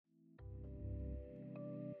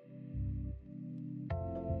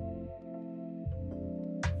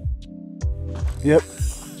Yep.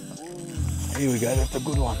 Here we go, that's a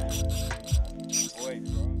good one.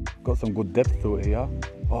 Got some good depth to it here.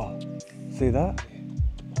 Oh, see that?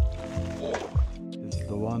 This is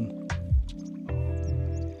the one.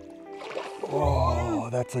 Oh,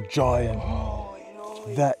 that's a giant.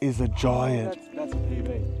 That is a giant. That's a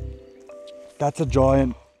PB. That's a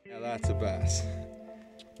giant. Now that's a bass.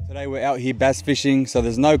 Today we're out here bass fishing, so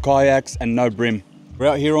there's no kayaks and no brim. We're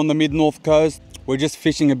out here on the mid-north coast. We're just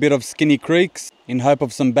fishing a bit of skinny creeks in hope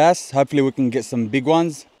of some bass. Hopefully we can get some big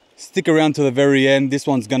ones. Stick around to the very end. This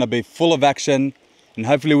one's gonna be full of action, and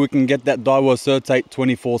hopefully we can get that Daiwa Certate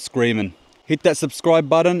 24 screaming. Hit that subscribe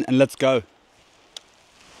button and let's go.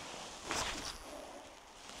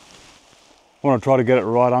 I want to try to get it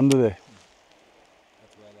right under there.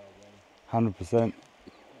 100%.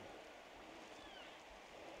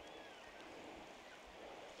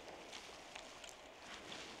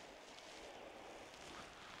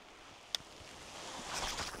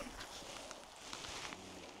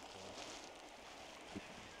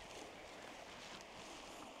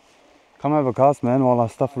 Come have a cast, man, while I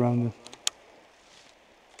stuff around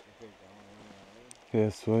there. Yeah,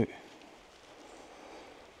 sweet.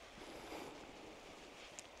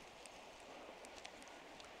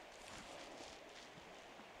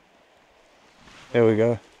 There we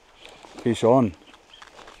go. Fish on.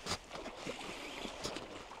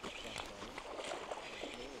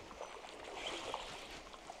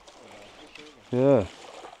 Yeah.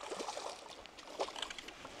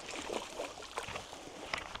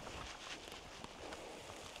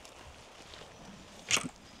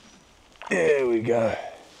 There we go.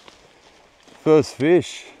 First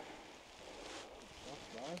fish.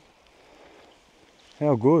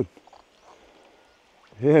 How good.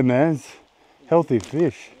 Yeah, man. It's healthy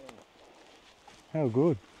fish. How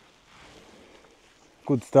good.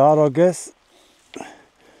 Good start, I guess.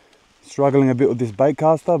 Struggling a bit with this bait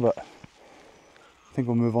caster, but I think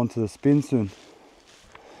we'll move on to the spin soon.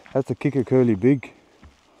 That's a kicker curly big.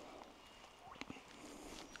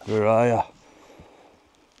 Where are ya?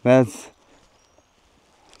 Man,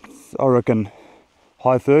 I reckon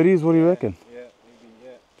high 30s, what do you reckon? Yeah,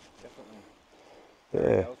 maybe,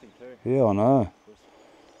 definitely. Yeah. Healthy too. Yeah, I know.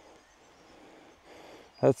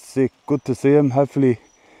 That's sick. Good to see him. Hopefully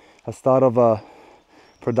a start of a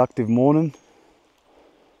productive morning.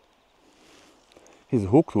 He's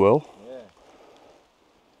hooked well. Yeah.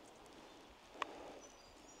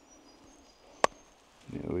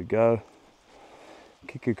 There we go.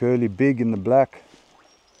 Kicker curly big in the black.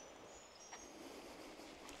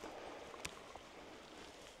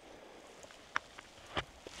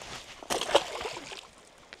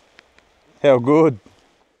 How good.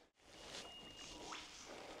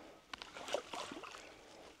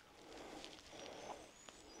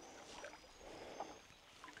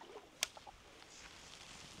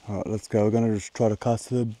 Alright, let's go. We're gonna just try to cast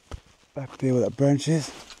to the back there where that branch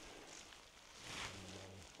is.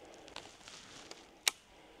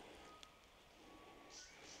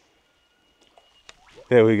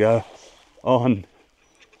 There we go. On.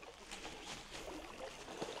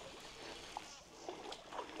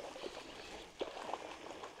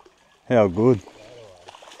 How good.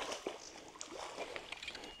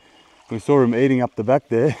 We saw him eating up the back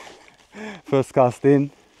there. First cast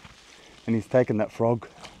in, and he's taken that frog.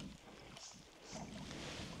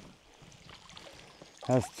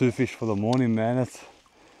 That's 2 fish for the morning, man. That's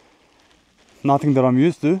nothing that I'm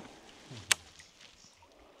used to.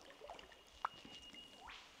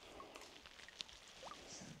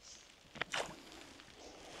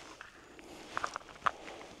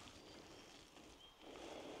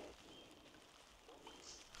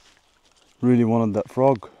 Really wanted that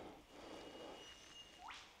frog.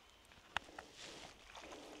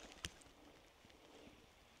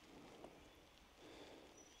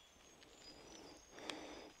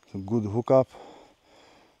 It's a good hookup.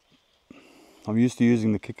 I'm used to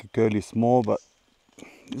using the kicker curly small, but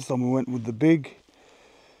this time we went with the big,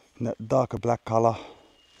 in that darker black colour.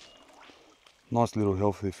 Nice little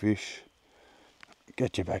healthy fish.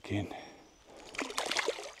 Get you back in.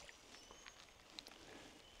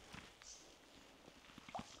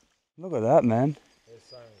 Look at that, man. There's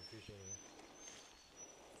so many fish in here.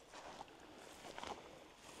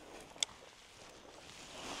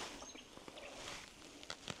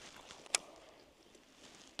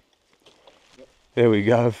 There we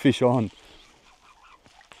go, fish on.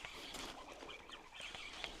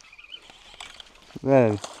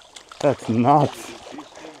 Man, that's nuts.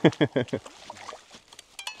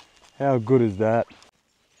 How good is that?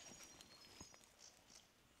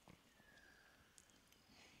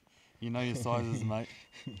 You know your sizes, mate.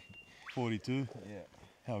 42. Yeah.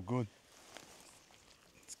 How good.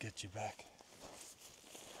 Get you back.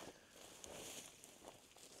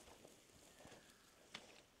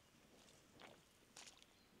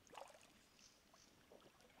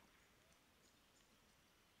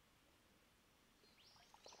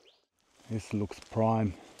 This looks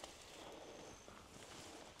prime.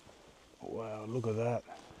 Wow, look at that.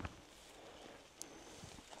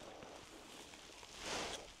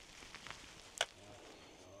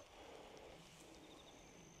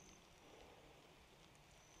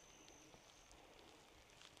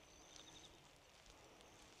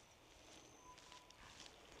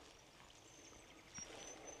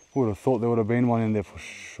 Would have thought there would have been one in there for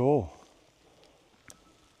sure.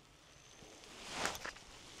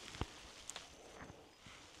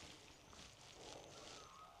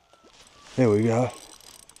 There we go.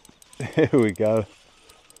 There we go.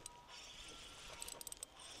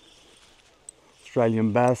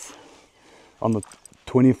 Australian bass on the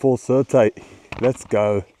 24 certate. Let's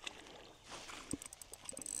go.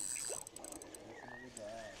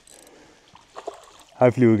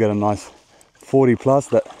 Hopefully we get a nice 40 plus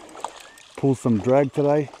that pulls some drag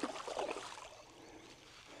today.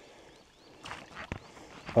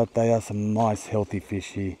 But they are some nice healthy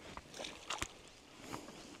fish here.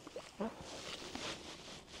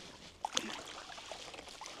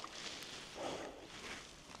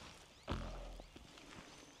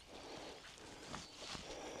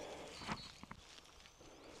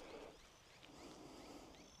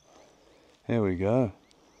 There we go.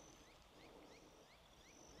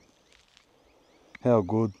 How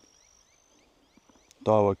good.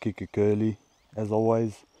 Daiwa kikker curly, as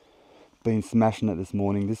always. Been smashing it this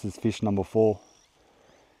morning. This is fish number 4.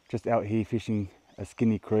 Just out here fishing a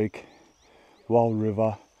skinny creek, wild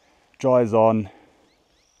river. Dries on.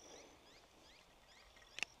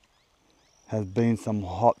 Has been some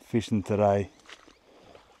hot fishing today.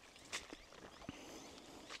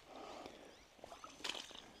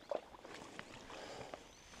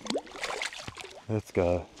 Let's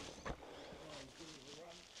go.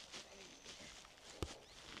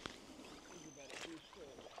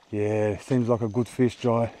 Yeah, seems like a good fish,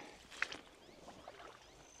 Jai.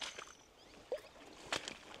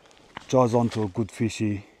 Jai's onto a good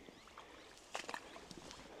fishy.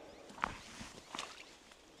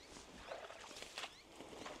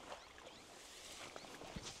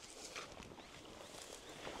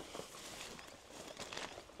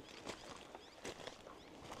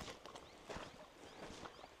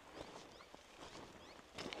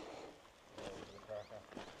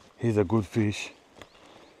 He's a good fish.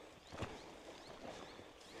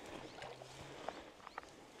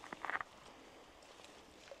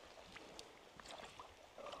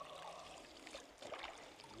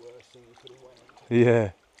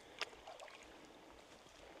 Yeah.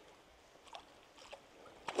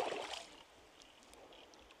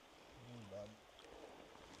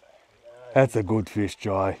 That's a good fish,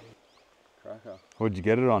 Jai. Cracker. What'd you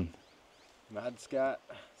get it on? Mad scat,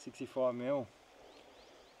 65 mil.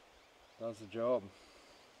 Does the job.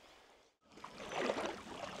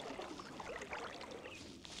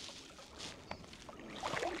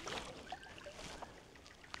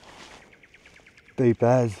 Deep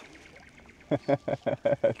as.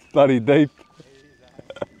 It's bloody deep.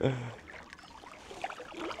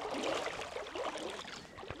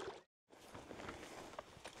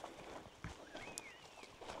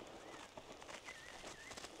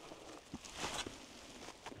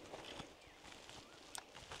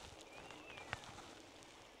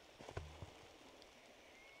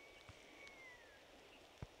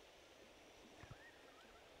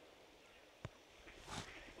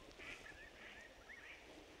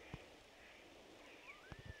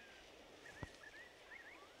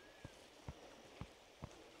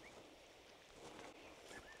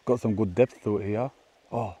 Got some good depth to it here.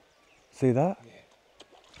 Oh, see that? Yeah.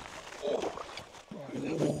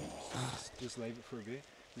 Just leave it for a bit.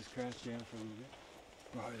 Just crouch down for a little bit.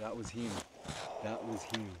 Bro, that was him. That was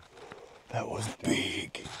him. That was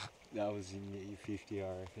big. That was in the 50, I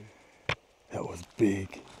reckon. That was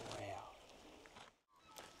big.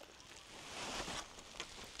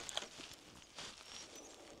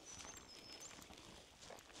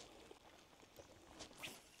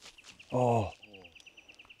 Oh.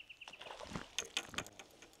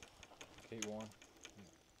 Keep one.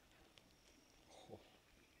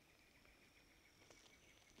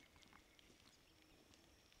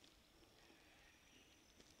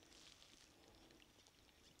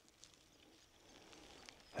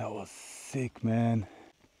 That was sick, man.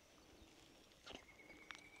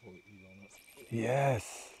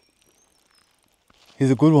 Yes.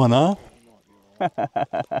 He's a good one, huh?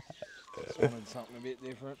 Just wanted something a bit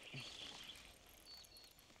different.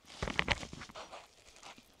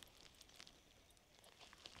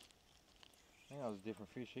 that was a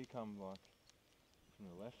different fish. He come like from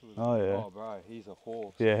the left. Oh yeah. Oh bro, he's a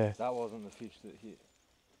horse. Yeah. That wasn't the fish that hit.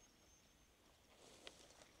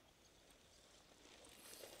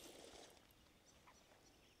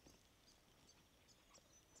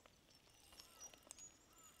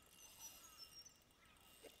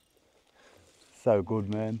 So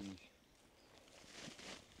good, man.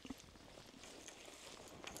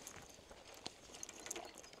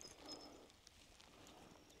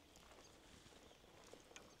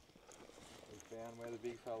 We found where the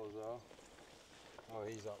big fellas are. Oh,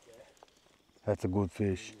 he's up there. That's a good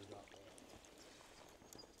fish. He's up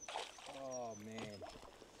there. Oh man,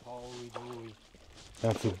 holy dooly.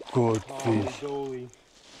 That's a good Holy fish. dooly.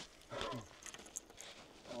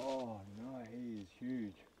 Oh no, he is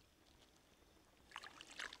huge.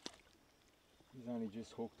 He's only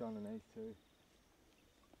just hooked underneath too.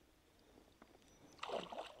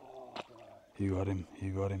 Oh, bro. You got him.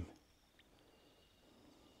 You got him.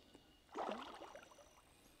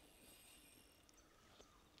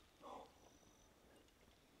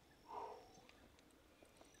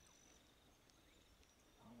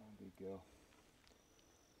 Come on, big girl.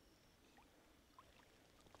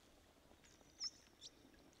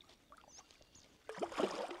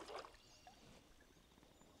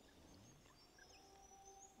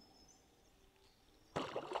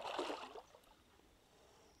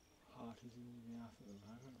 Heart is in his mouth at the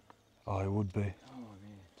moment. Oh, it would be. Oh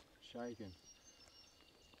man, shaking.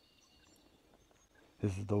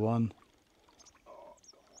 This is the one.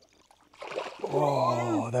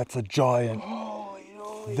 Oh, that's a giant.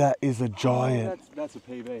 That is a giant. That's a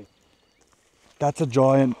PB. That's a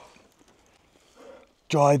giant.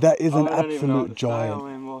 That is an I don't even know what absolute to say. giant. I'm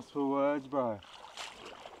in lost for words, bro.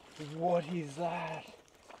 What is that?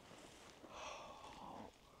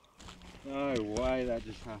 No way that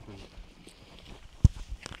just happened.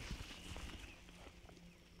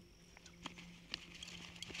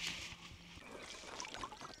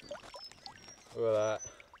 Look at that.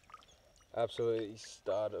 Absolutely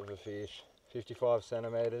stud of a fish. 55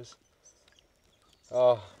 centimeters.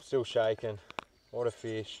 Oh, still shaking. What a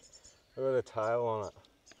fish. Look at the tail on it.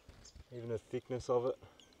 Even the thickness of it.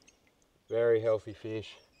 Very healthy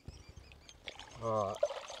fish. Alright.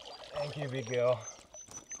 Thank you, big girl.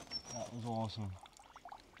 That was awesome.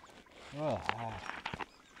 Look at that.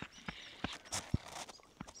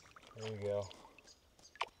 There we go.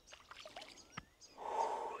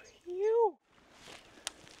 You.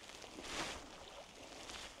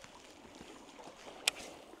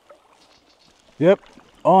 Yep,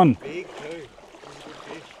 on. Big too. He's a good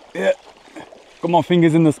fish. Yeah. Got my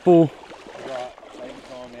fingers in the spool. He's right. Same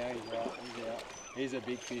time now. He's right. He's out. He's a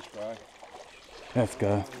big fish, bro. Let's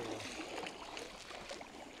go.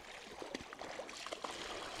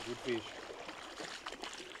 Good fish.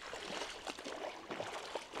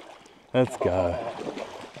 Let's go.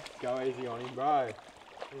 Go easy on him, bro.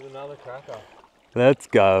 Here's another cracker. Let's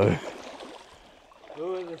go.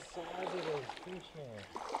 Look at the size of those fish, man.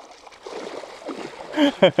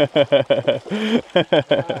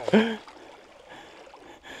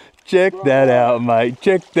 Check that out, mate.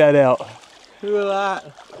 Check that out. Look at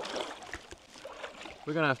that.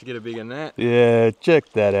 We're gonna have to get a bigger net. Yeah, check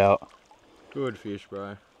that out. Good fish,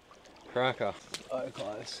 bro. Cracker. So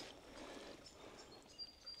close.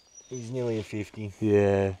 He's nearly a 50.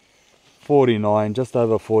 Yeah. 49, just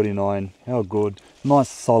over 49. How good. Nice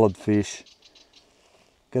solid fish.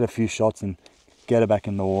 Get a few shots and get her back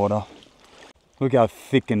in the water. Look how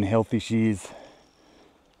thick and healthy she is.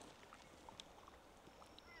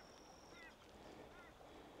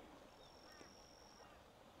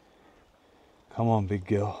 Come on, big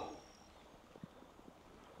girl.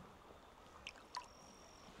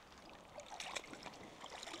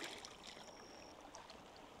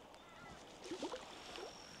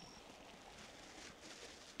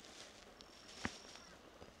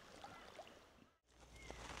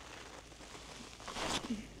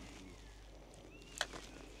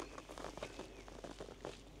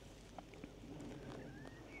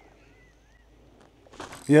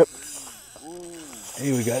 Yep. Ooh.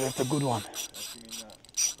 Here we go, that's a good one. That's him in that.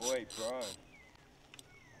 Oi, bro.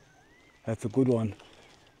 That's a good one.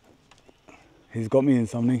 He's got me in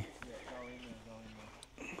something. Yeah, go in there,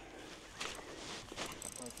 go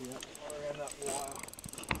in there. Around that wire.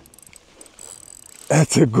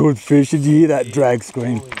 That's a good fish. Did you hear that drag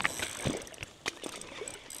scream?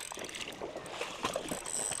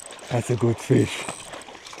 That's a good fish.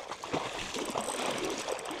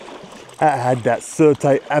 That had that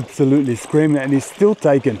surtate absolutely screaming and he's still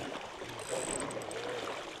taking.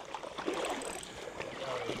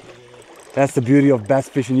 That's the beauty of bass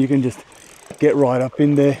fishing. You can just get right up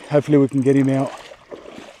in there. Hopefully we can get him out.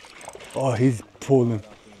 Oh, he's pulling.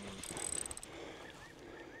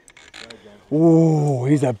 Oh,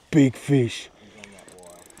 he's a big fish.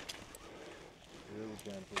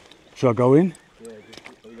 Should I go in? Yeah,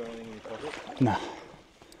 have you got anything in your pocket? Nah.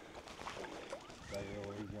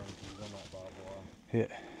 Yeah.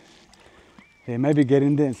 Yeah, maybe get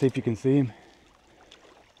in there and see if you can see him.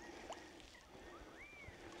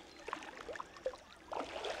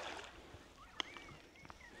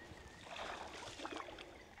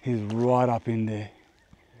 He's right up in there.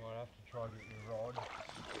 Might have to try and get your rod.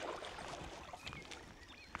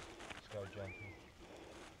 Let's go junkie.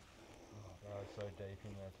 Oh, it's so deep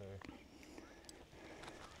in there too.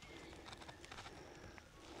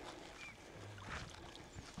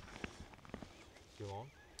 Still on?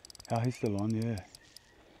 Oh, he's still on, yeah.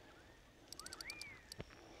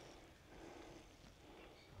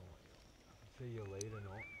 See your lead or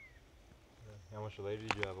not? Yeah. How much lead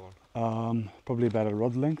did you have on? Probably about a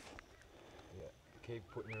rod length. Yeah. Keep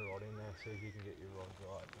putting your rod in there, see if you can get your rod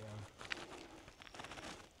right down.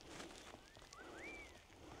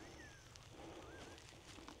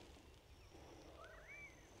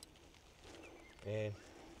 And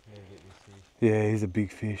you need to get this fish. Yeah, he's a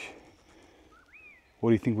big fish. What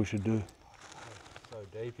do you think we should do? So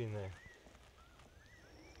deep in there.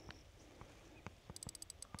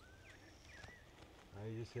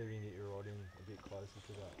 Maybe just see if you can get your rod in a bit closer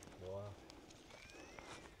to that wire.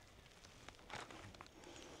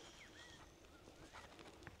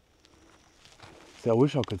 See, I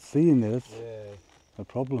wish I could see in there. That's Yeah, the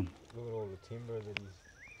problem. look at all the timber that he's...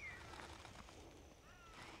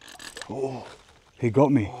 Oh, he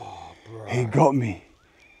got me. Oh, bro. He got me.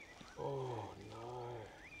 Oh, no.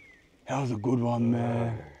 That was a good one,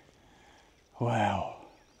 man. Wow.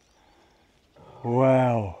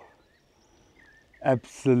 Wow.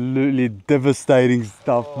 Absolutely devastating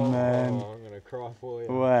stuff, man. Oh, I'm going to cry for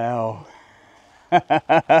you. Wow. That's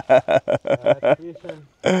fishing.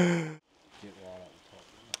 Get right up the top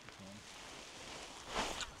if you can.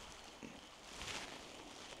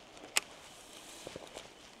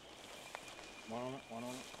 One on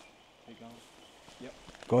it. Keep going. Yep.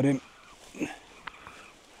 Got him.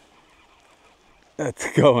 That's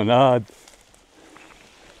going hard.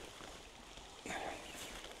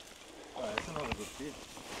 Oh, that's another good fish.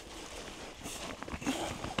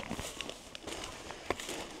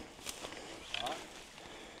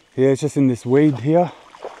 Yeah, it's just in this weed here.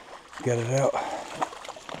 Get it out.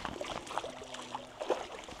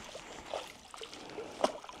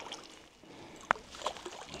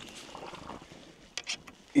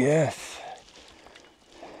 Yes.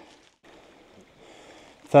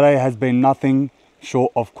 Today has been nothing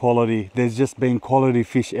short of quality. There's just been quality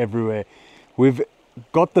fish everywhere. We've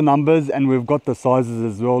got the numbers and we've got the sizes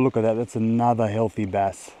as well. Look at that, that's another healthy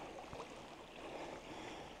bass.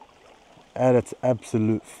 At its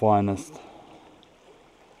absolute finest.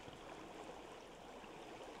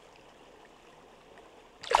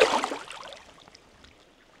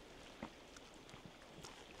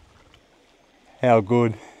 How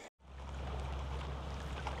good.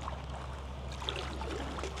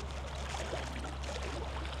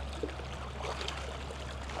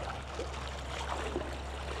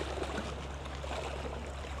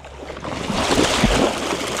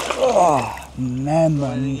 Oh man,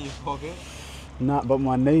 my Anything in your pocket? Nah, but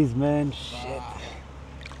my knees, man. Shit.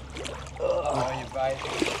 Oh, your bait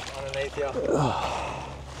underneath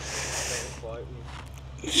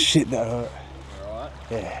you. Shit, that hurt. Alright.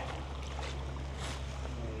 Yeah.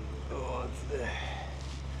 Oh, it's there.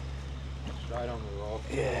 Straight on the rock.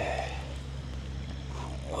 Yeah.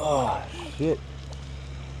 Oh, shit.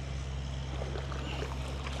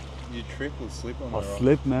 You trip or slip on I the rock?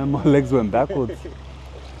 slipped, man. My legs went backwards.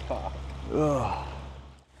 Ugh.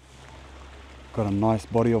 Got a nice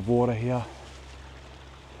body of water here.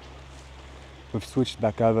 We've switched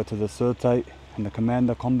back over to the Surtate and the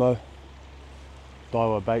Commander combo.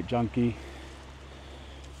 Daiwa bait junkie.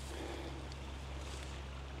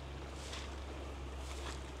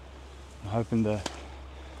 I'm hoping the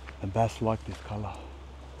bass like this colour.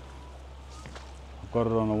 I've got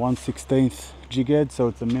it on a 1/16 jig head, so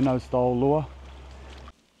it's a minnow style lure.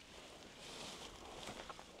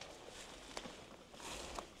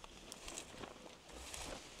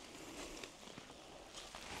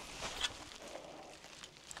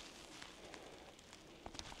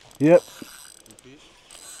 Yep.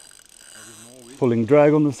 Pulling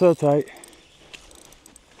drag on the Surtate.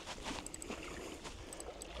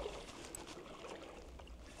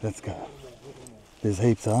 Let's go. There's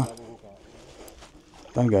heaps, huh?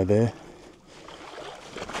 Don't go there.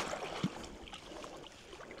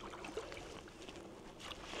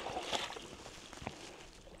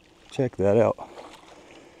 Check that out.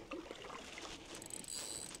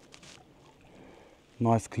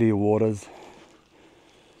 Nice clear waters.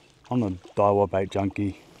 I'm a Daiwa bait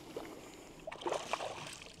junkie.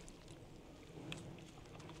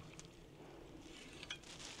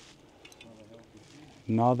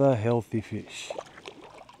 Another healthy fish.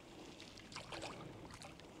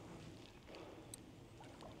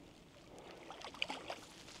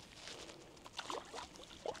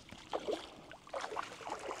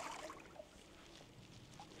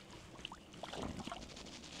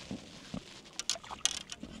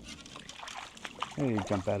 Hey, you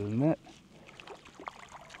jump out of the net.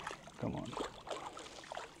 Come on.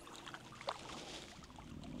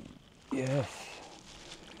 Yes.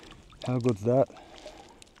 How good's that?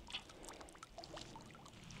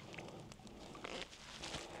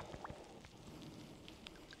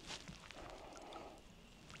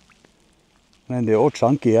 Man, they're all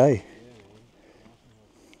chunky, eh?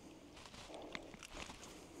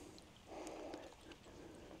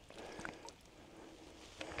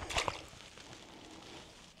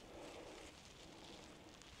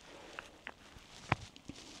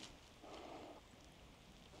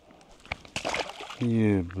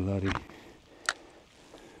 Yeah, bloody.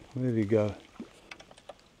 Where did he go?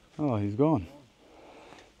 Oh, he's gone.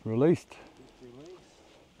 Released.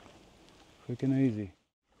 Freaking easy.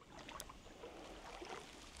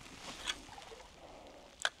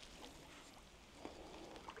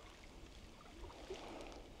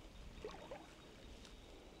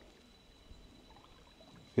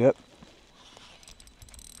 Yep.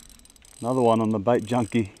 Another one on the bait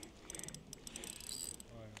junkie.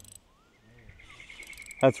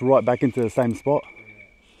 That's right back into the same spot.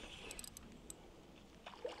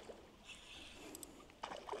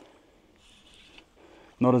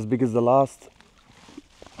 Not as big as the last,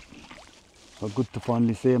 but good to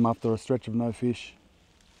finally see him after a stretch of no fish.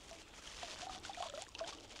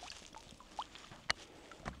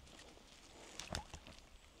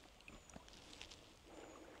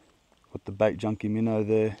 Got the bait junkie minnow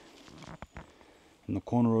there in the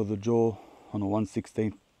corner of the jaw on a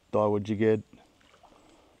 1/16 Daiwa jig head.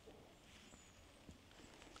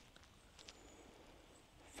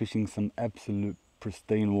 Fishing some absolute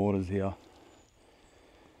pristine waters here.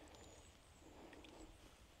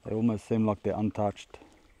 They almost seem like they're untouched.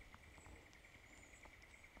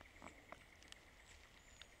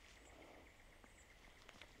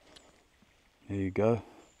 There you go.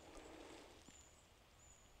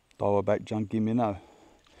 Daiwa bait junkie minnow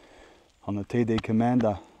on the TD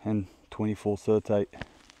Commander and 24 Certate.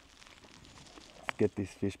 Let's get this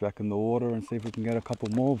fish back in the water and see if we can get a couple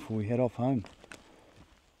more before we head off home.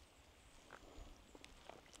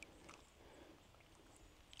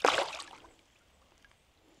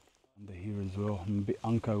 Under here as well. I'm a bit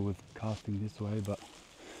unco with casting this way, but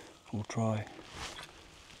we'll try.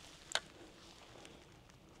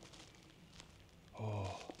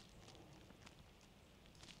 Oh.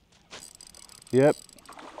 Yep.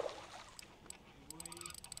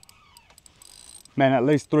 Man, at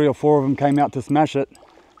least 3 or 4 of them came out to smash it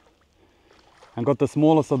and got the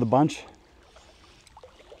smallest of the bunch.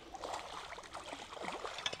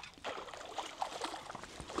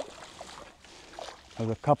 There's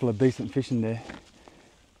a couple of decent fish in there,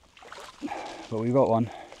 but we got one.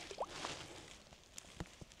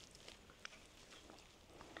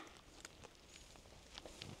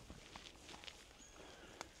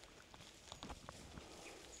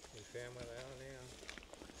 We found where they are now.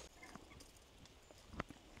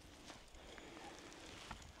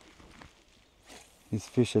 This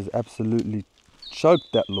fish has absolutely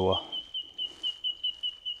choked that lure.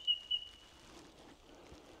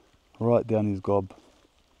 Right down his gob.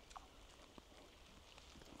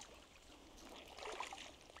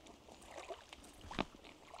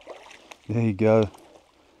 There you go.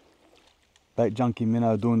 Bait junkie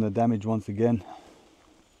minnow doing the damage once again.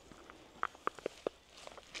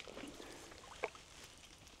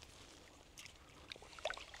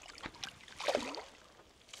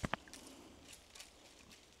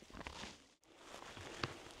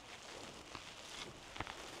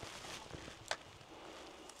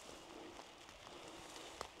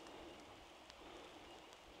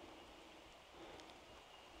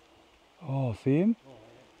 Oh, see him?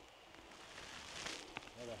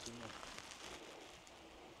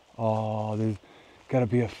 Oh, there's gotta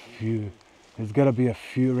be a few. There's gotta be a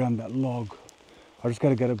few around that log. I just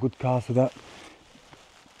gotta get a good cast without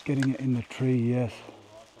getting it in the tree, yes.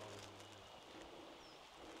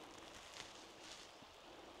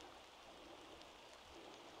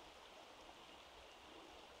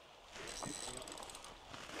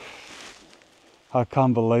 I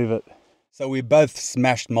can't believe it. So we both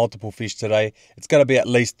smashed multiple fish today. It's got to be at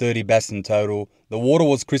least 30 bass in total. The water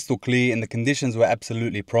was crystal clear and the conditions were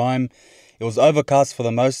absolutely prime. It was overcast for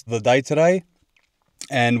the most of the day today,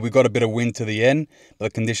 and we got a bit of wind to the end, but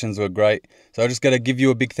the conditions were great. So I just got to give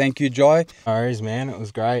you a big thank you, Jai. No worries, man. It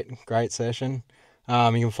was great session. You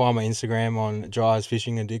can find my Instagram on Jai's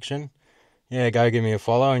Fishing Addiction. Yeah, go give me a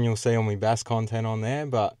follow and you'll see all my bass content on there.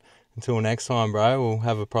 But until next time, bro, we'll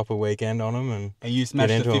have a proper weekend on them. And you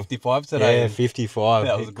smashed the 55 today? Yeah, 55.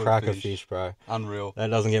 That was a good cracker fish. bro. Unreal. That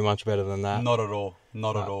doesn't get much better than that. Not at all.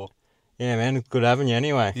 Not at all. Yeah, man. Good having you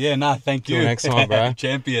anyway. Yeah, nah, thank you. Till next time, bro.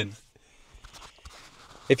 Champion.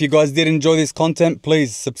 If you guys did enjoy this content,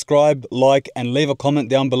 please subscribe, like, and leave a comment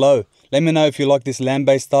down below. Let me know if you like this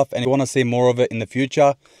land-based stuff and you want to see more of it in the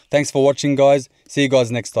future. Thanks for watching, guys. See you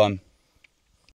guys next time.